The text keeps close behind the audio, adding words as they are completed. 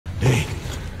Hey,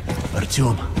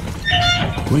 Artyom.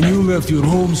 When you left your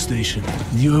home station,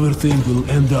 do you ever think we'll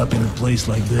end up in a place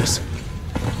like this?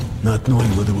 Not knowing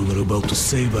whether we were about to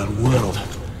save our world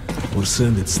or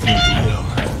send it straight to hell.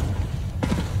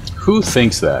 Who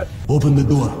thinks that? Open the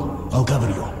door. I'll cover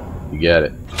you. You get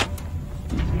it.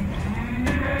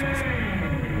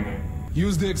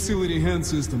 Use the auxiliary hand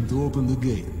system to open the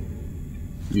gate.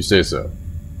 You say so.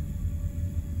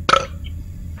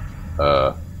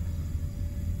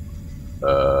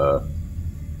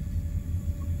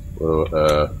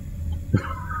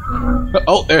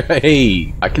 Oh, there,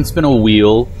 hey! I can spin a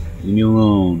wheel. Leave me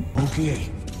alone. Okay.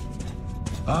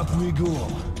 Up we go.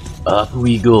 Up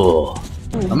we go.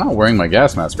 I'm not wearing my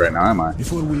gas mask right now, am I?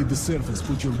 Before we hit the surface,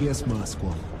 put your gas mask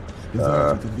on.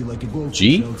 It'd be like a goldfish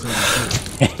G? outside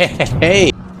the ship.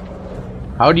 Hey!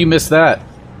 How'd you miss that?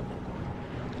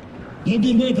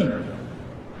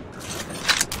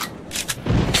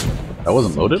 That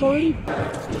wasn't loaded already?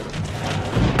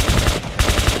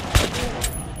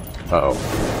 Uh-oh.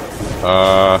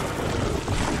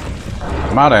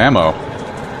 I'm out of ammo.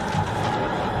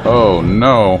 Oh,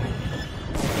 no.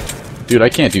 Dude, I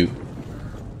can't do...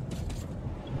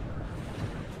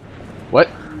 What?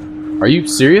 Are you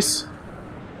serious?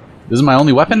 This is my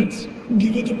only weapon?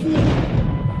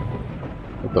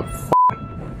 What the f***?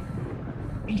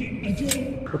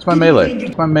 What's my melee?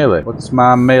 What's my melee? What's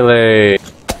my melee?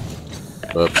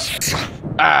 Oops.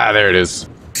 Ah, there it is.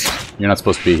 You're not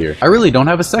supposed to be here. I really don't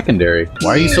have a secondary.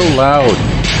 Why are you so loud?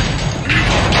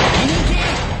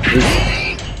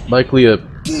 There's likely a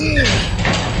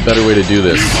better way to do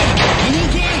this.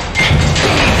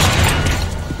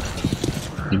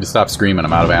 You need to stop screaming.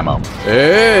 I'm out of ammo.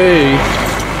 Hey!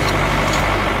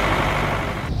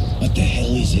 What the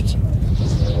hell is it?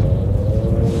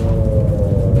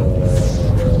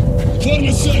 Form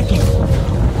a circle!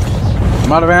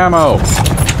 I'm out of ammo!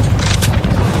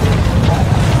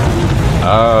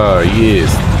 Ah,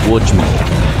 yes. Watch me.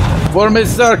 Form a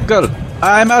circle!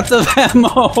 I'm out of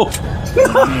ammo!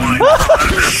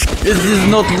 This is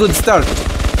not a good start.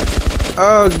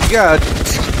 Oh god.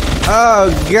 Oh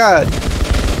god.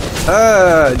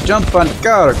 Jump on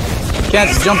car.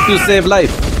 Can't jump to save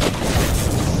life.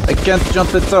 I can't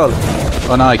jump at all.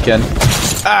 Oh, now I can.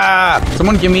 Ah!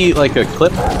 Someone give me like a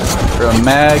clip or a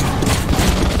mag.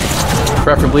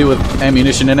 Preferably with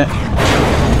ammunition in it.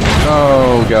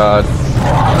 Oh god.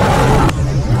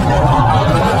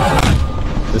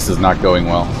 This is not going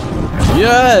well.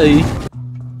 Yay!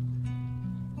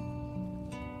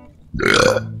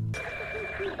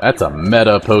 That's a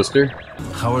meta poster.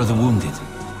 How are the wounded?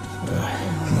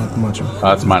 Not much of Oh,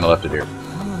 that's mine. I left it here.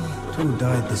 2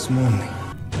 died this morning.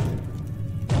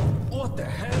 What the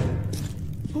hell?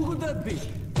 Who could that be?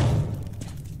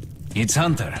 It's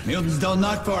Hunter. Mutants don't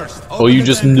knock first. Oh, you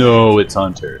just know it's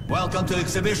Hunter. Welcome to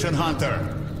Exhibition Hunter.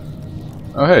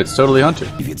 Oh, hey, it's totally Hunter.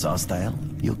 If it's hostile,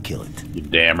 you'll kill it. You're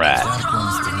damn right.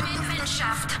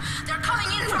 They're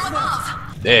coming in from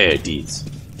above. There it is.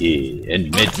 Yeah,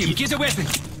 and medkit. Get a weapon.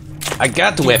 I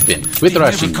got the weapon. With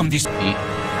rushing. Come this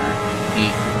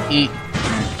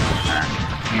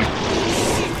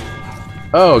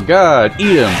Oh god,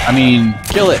 eat him. I mean,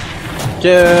 kill it.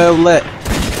 Kill it.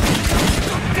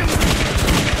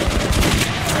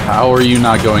 How are you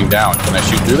not going down? Can I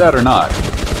shoot through that or not?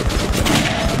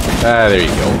 Ah, there you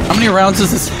go. How many rounds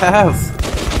does this have?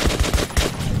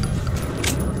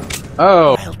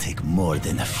 Oh. I'll take more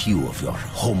than a few of your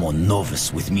homo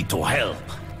novus with me to hell.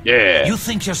 Yeah. You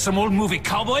think you're some old movie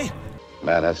cowboy?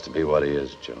 Man has to be what he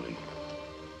is, Johnny.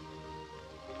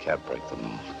 Can't break the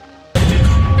mold.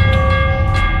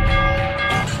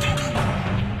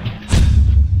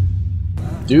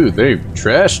 Dude, they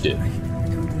trashed it.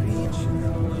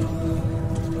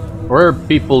 Or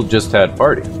people just had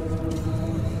party.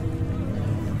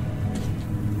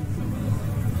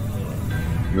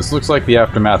 This looks like the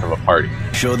aftermath of a party.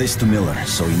 Show this to Miller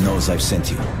so he knows I've sent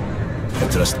you. I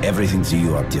trust everything to you,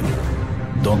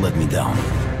 Artyom. Don't let me down.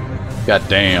 God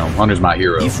damn, Hunter's my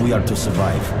hero. If we are to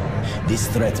survive, this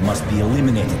threat must be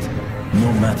eliminated,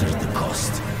 no matter the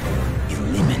cost.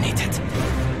 Eliminated.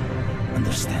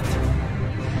 Understand?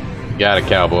 Got it,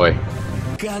 cowboy.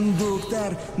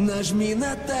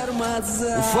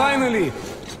 Finally!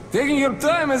 Taking your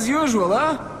time as usual,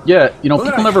 huh? Yeah, you know,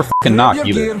 people never fucking knock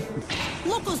either.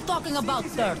 Look who's talking about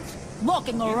dirt.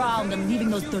 Walking around and leaving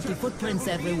those dirty footprints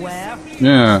everywhere.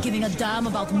 Yeah. Giving a damn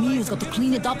about me who's got to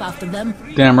clean it up after them.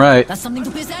 Damn right. That's something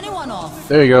to piss anyone off.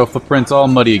 There you go, footprints all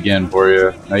muddy again for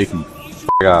you. Now you can f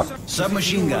off.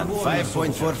 Submachine gun,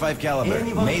 5.45 caliber,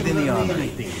 made in the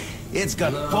armory. It's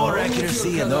got poor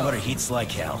accuracy and overheats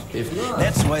like hell.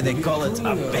 That's why they call it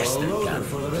a bastard gun.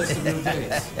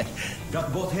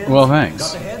 Well,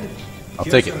 thanks. I'll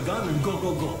take it.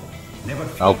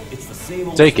 I'll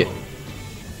take it.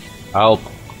 I'll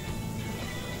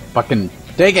fucking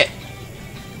take it.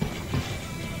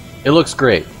 It looks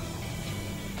great.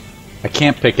 I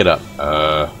can't pick it up.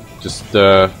 That's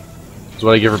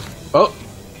what I give her. Oh!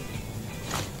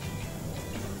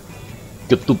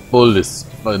 Get to police.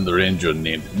 Find the ranger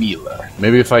named Mila.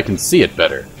 Maybe if I can see it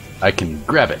better, I can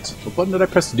grab it. What button did I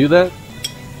press to do that?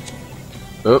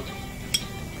 Oh.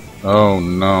 Oh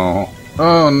no.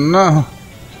 Oh no.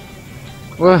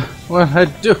 What I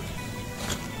do?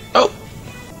 Oh!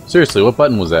 Seriously, what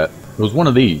button was that? It was one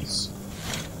of these.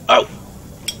 Oh!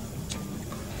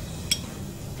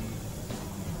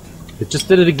 It just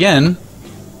did it again,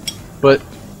 but...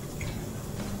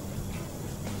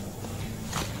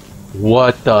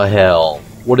 What the hell?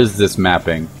 What is this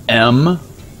mapping? M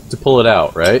to pull it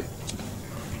out, right?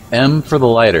 M for the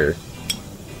lighter.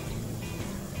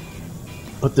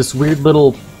 But this weird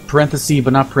little parenthesis,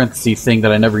 but not parenthesis thing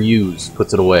that I never use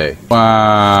puts it away.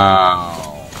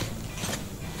 Wow.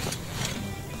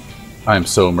 I am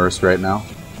so immersed right now.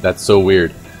 That's so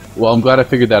weird. Well, I'm glad I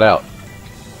figured that out.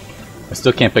 I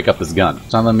still can't pick up this gun.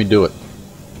 It's not letting me do it.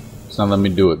 It's not letting me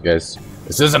do it, guys.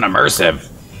 This isn't immersive.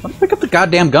 Let's pick up the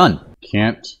goddamn gun.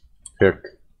 Can't pick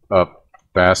up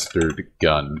bastard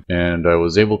gun. And I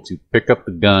was able to pick up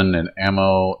the gun and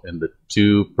ammo in the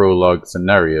 2 prologue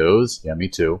scenarios. Yeah, me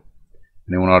too.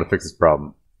 Anyone know how to fix this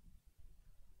problem?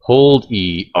 Hold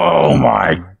E. Oh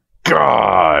my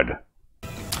god!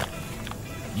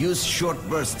 Use short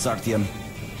bursts, Artyom.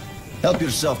 Help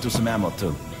yourself to some ammo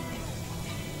too.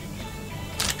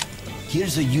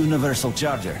 Here's a universal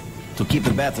charger to keep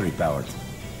the battery powered.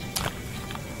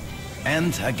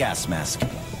 And a gas mask.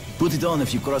 Put it on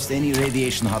if you crossed any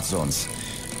radiation hot zones.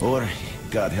 Or,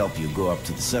 God help you, go up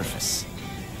to the surface.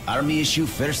 Army issue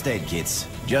first aid kits,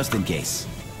 just in case.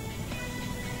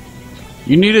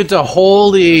 You needed to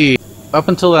hold E. Up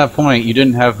until that point, you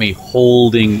didn't have me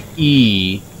holding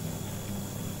E.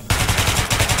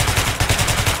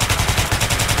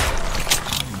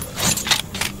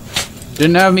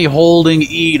 Didn't have me holding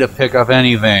E to pick up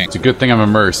anything. It's a good thing I'm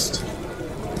immersed. Do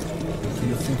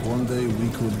you think one day we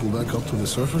could go back up to the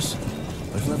surface?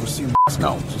 I've never seen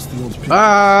No. just the old picture.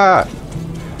 Ah!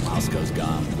 Moscow's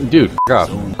gone. Dude, f***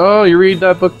 off. Oh, you read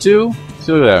that book too?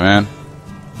 See, look at that, man.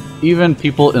 Even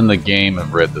people in the game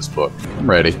have read this book. I'm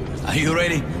ready. Are you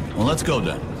ready? Well, let's go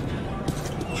then.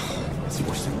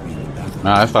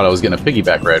 Nah, I thought I was getting a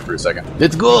piggyback ride for a second.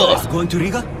 Let's go! Going to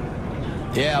Riga?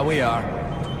 Yeah, we are.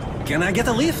 Can I get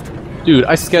a lift? Dude,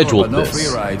 I scheduled Sure, but no this. free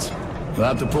rides. We'll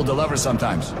have to pull the lever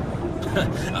sometimes.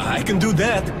 I can do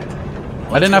that.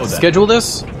 I didn't have to schedule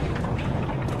this?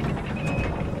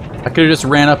 I could have just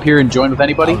ran up here and joined with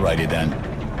anybody? Alrighty then.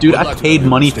 Dude, Good I luck to paid everyone.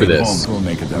 money Stay for this. home. We'll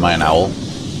make it Am I an owl?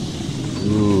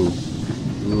 Ooh.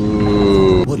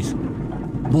 Ooh. Boris.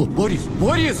 Boris.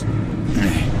 Boris!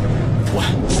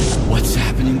 What's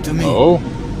happening to me? Oh?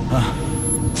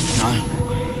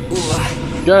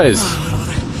 Guys.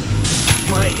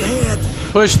 My head.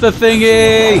 Push the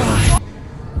thingy!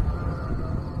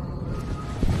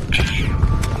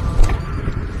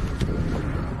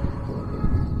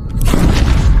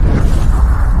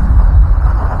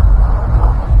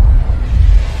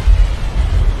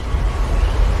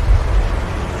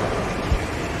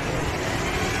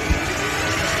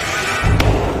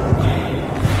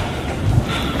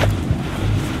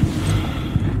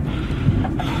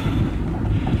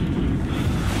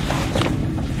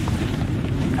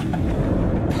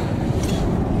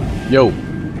 Yo,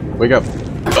 wake up.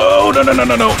 Oh, no, no, no,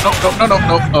 no, no, no, no, no, no,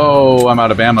 no. Oh, I'm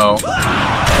out of ammo.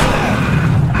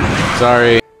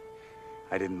 Sorry.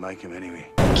 I didn't like him anyway.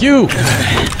 Q!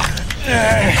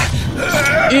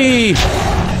 E!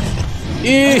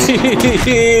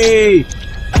 E!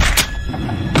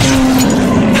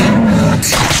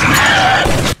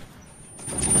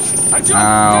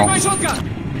 Ow. My shotgun!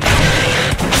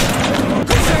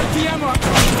 Conserve the ammo!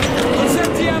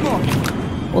 Conserve the ammo!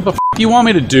 What the f do you want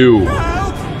me to do?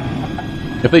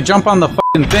 If they jump on the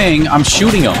fucking thing, I'm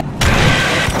shooting them.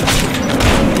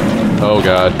 Oh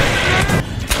god.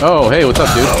 Oh, hey, what's up,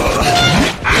 dude?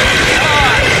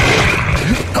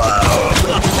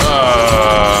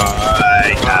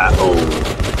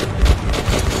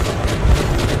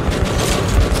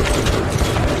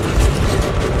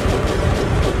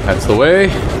 That's the way.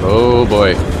 Oh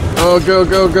boy. Oh, go,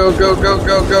 go, go, go, go,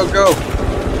 go, go, go.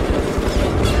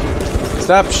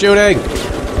 Stop shooting.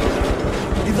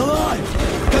 He's alive!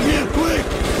 Come here, quick!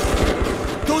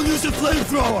 Don't use a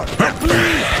flamethrower!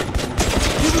 Please!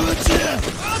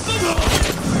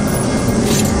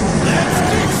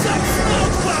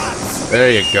 There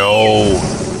you go.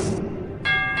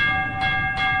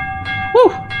 Woo!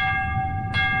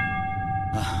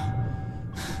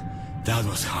 That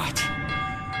was hot.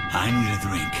 I need a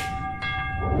drink.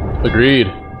 Agreed.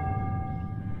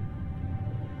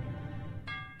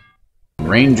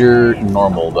 Ranger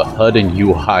normal. The HUD and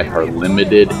UI are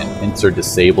limited and hints are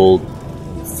disabled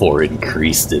for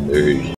increased immersion.